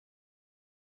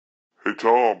Hey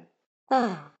Tom,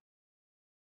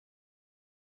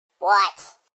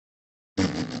 What?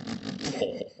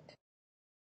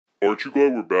 aren't you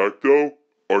glad we're back though?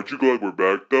 Aren't you glad we're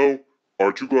back though?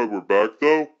 Aren't you glad we're back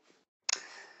though?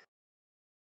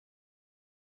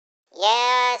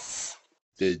 Yes.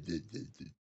 You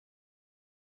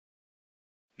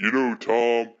know,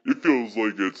 Tom, it feels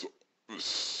like it's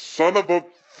son of a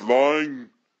flying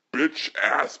bitch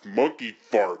ass monkey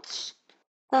farts.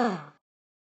 Oh,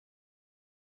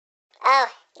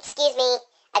 excuse me.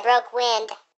 I broke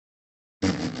wind.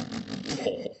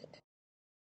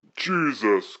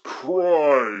 Jesus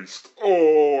Christ!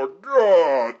 Oh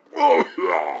God!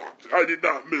 I did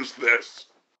not miss this.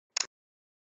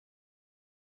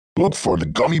 Look for the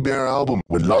Gummy Bear album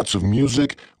with lots of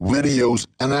music, videos,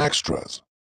 and extras.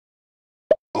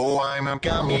 Oh, I'm a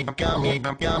gummy boy, I'm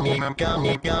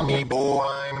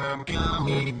a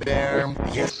gummy bear.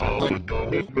 Yes, I'm a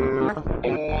gummy bear. Oh,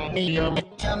 I'm a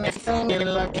tummy singing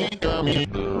lucky gummy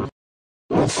bear.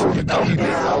 Look for the Gummy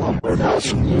Bear album with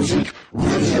lots of music,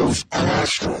 videos, and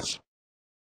extras.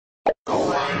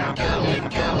 Oh, I'm a gummy.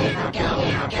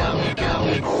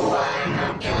 Oh, I'm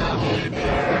a gummy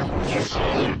bear. Yes,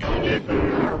 I'm a gummy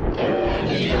bear. Oh,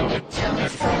 I'm a tummy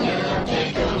singing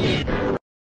lucky gummy bear.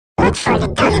 Look for the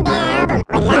Gummy Bear album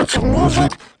with lots of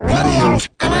music, videos,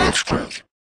 and extras.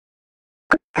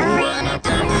 Oh, I'm a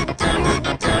gummy bear.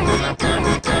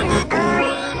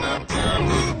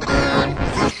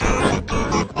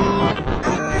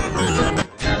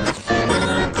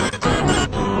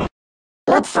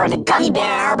 Look for the Gummy Bear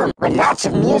album with lots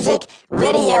of music,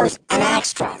 videos, and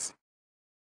extras.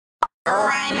 Oh,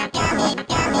 I'm a gummy.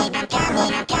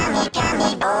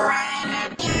 Oh, I'm a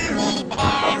gummy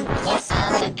bear. Yes,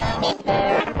 I'm a gummy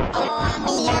bear. Oh, I'm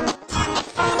a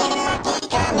lucky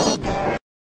gummy bear.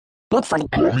 Look for the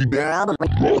Gummy Bear album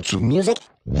with lots of music,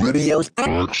 videos,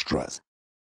 and extras.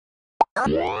 Oh,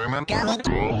 I'm a gummy.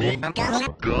 Oh, I'm a gummy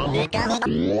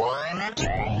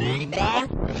bear.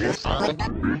 Yes, I'm a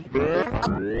gummy bear.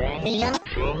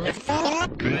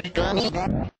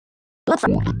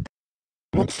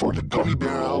 Look for the Gummy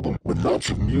Bear album with lots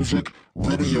of music,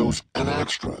 videos, and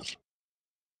extras.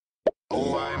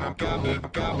 Oh, I'm a gummy.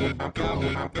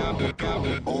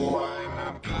 Oh, I'm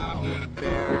a gummy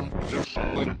bear. Yes,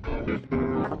 I'm a gummy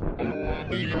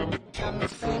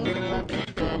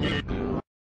bear.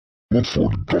 Look for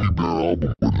the Gummy Bear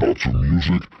album with lots of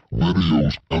music,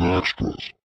 videos, and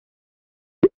extras.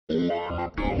 Oh,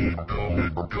 I'm a gummy.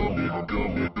 Oh,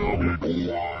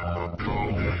 I'm a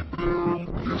gummy bear.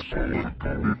 Yes, I'm a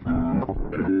gummy bear.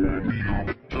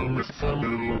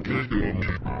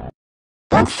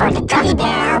 Look for the Gummy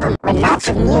Bear album with lots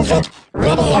of music,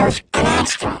 videos, and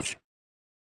extras.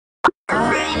 Oh,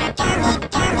 I'm a gummy.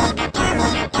 Oh,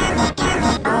 I'm a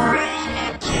gummy bear. Yes, I'm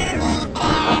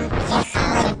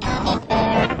a gummy bear.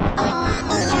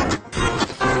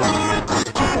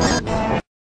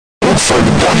 Look for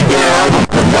the Gummy Bear album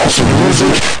with lots of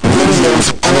music, videos,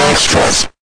 and extras.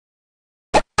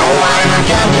 Oh, I'm a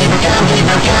gummy.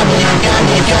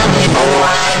 Oh,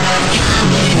 I'm a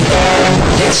gummy bear.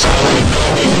 Yes, I'm a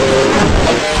gummy bear.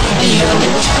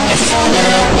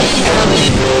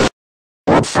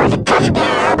 Look for the Gummy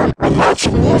Bear album with lots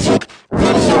of music,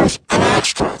 videos, and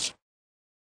extras.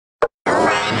 Oh,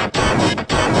 I'm a gummy.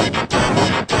 Oh,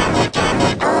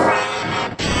 I'm a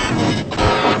gummy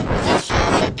bear. Yes,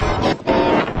 I'm a gummy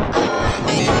bear.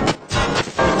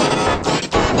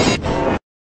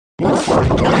 Look for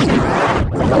the Gummy Bear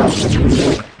album with lots of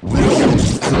music,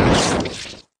 videos, and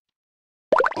extras.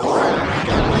 Oh, I'm a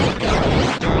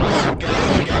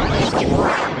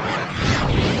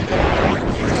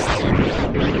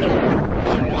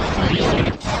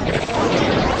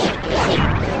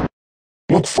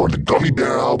Look for the Gummy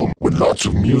Bear album with lots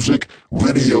of music,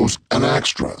 videos, and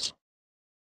extras.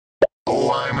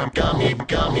 Oh, I'm a gummy.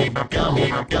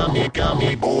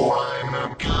 Oh, I'm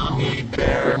a gummy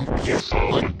bear. Yes,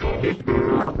 I'm a gummy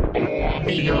bear. Oh,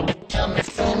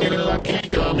 I'm a lucky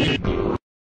gummy bear.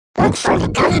 Look for the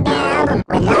Gummy Bear album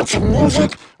with lots of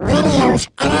music, videos,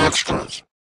 and extras.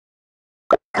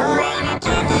 Oh, I'm a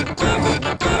gummy. Oh, I'm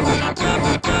a gummy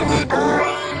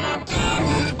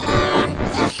bear.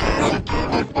 Yes, I'm a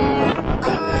gummy bear.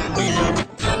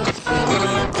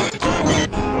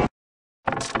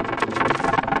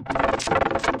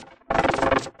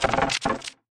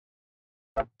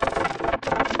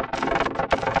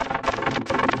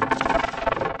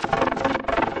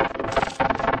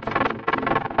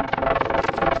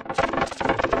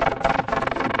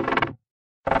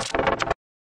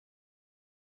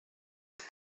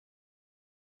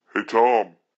 Hey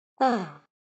Tom,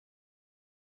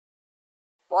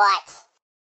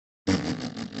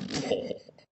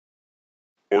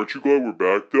 Aren't you glad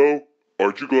we're back, though?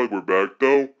 Aren't you glad we're back,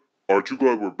 though? Aren't you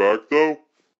glad we're back, though?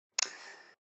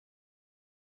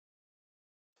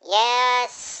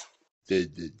 Yes. You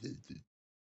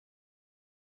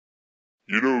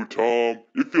know, Tom,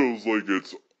 it feels like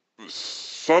it's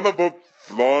son of a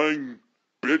flying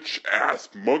bitch-ass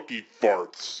monkey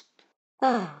farts.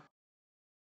 Oh,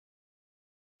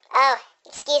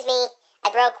 excuse me.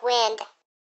 I broke wind.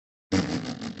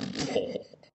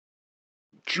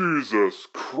 Jesus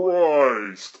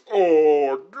Christ!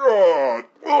 Oh, God!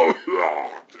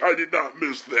 I did not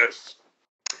miss this!